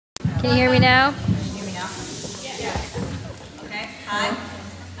Can you hear me now? Can you hear me now? Yeah. Okay. Hi.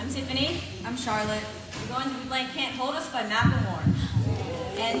 I'm Tiffany. I'm Charlotte. We're going to be playing Can't Hold Us by Macklemore.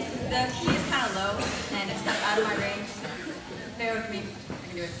 And the key is kind of low, and it's kind of out of my range. Bear with me. I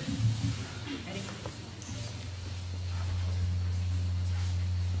can do it. Ready?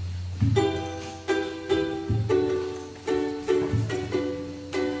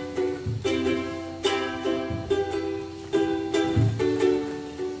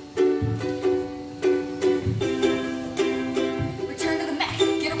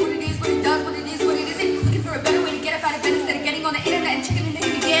 On the internet and chicken and egg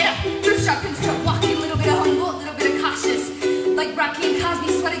to get up. Thrift shopping, start walking, little bit of humble, little bit of cautious. Like Rocky and Cosby,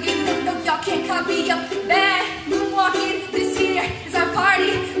 sweater game, no, y'all can't copy up. Bad moonwalking, this here is our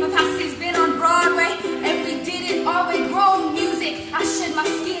party. My posse's been on Broadway, and we did it all way. Grown music, I shed my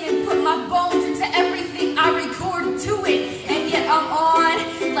skin and put my bones into everything I record to it. And yet I'm on,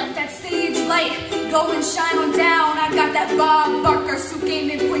 let that stage light go and shine on down. I got that Bob Barker suit game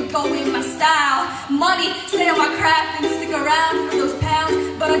and Plinko in my style. Money, stay on my craft and stick around for those pounds.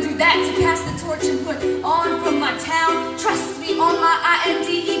 But I do that to pass the torch and put on from my town. Trust me on my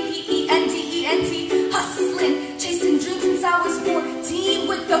INDEPENDENT. Hustling, chasing dreams since I was 14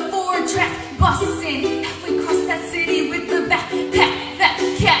 with the 4-track bussin'. Halfway across that city with the backpack, that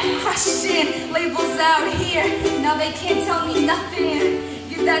cat crushing. Labels out here, now they can't tell me nothing.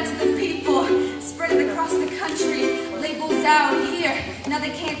 Give that to the people, spread it across the country. Labels out here, now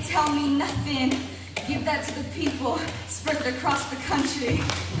they can't tell me nothing. Give that to the people, spread it across the country.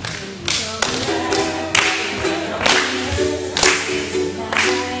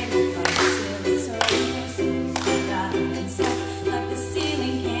 Like the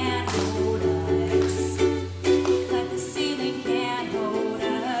ceiling can't hold us. Like the ceiling can't hold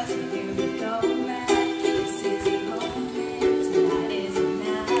us. Here we go back. This is the moment. Tonight is the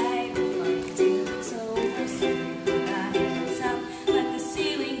night. We're fighting till it's over. So we put our hands up. Like the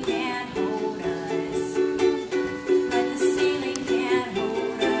ceiling can't hold us. Like the ceiling can't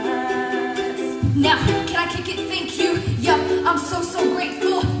hold us. Now, can I kick it? Thank you. Yup, I'm so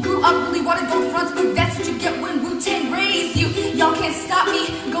grateful. Grew up really wanted gold fronts, but that's what you get when Wu-Tang raised you. Y'all can't stop me.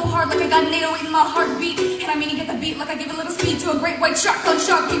 Go hard like I got NATO in my heartbeat. And I mean to get the beat like I give a little speed to a great white shark on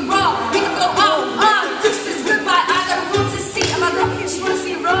Shark. We raw.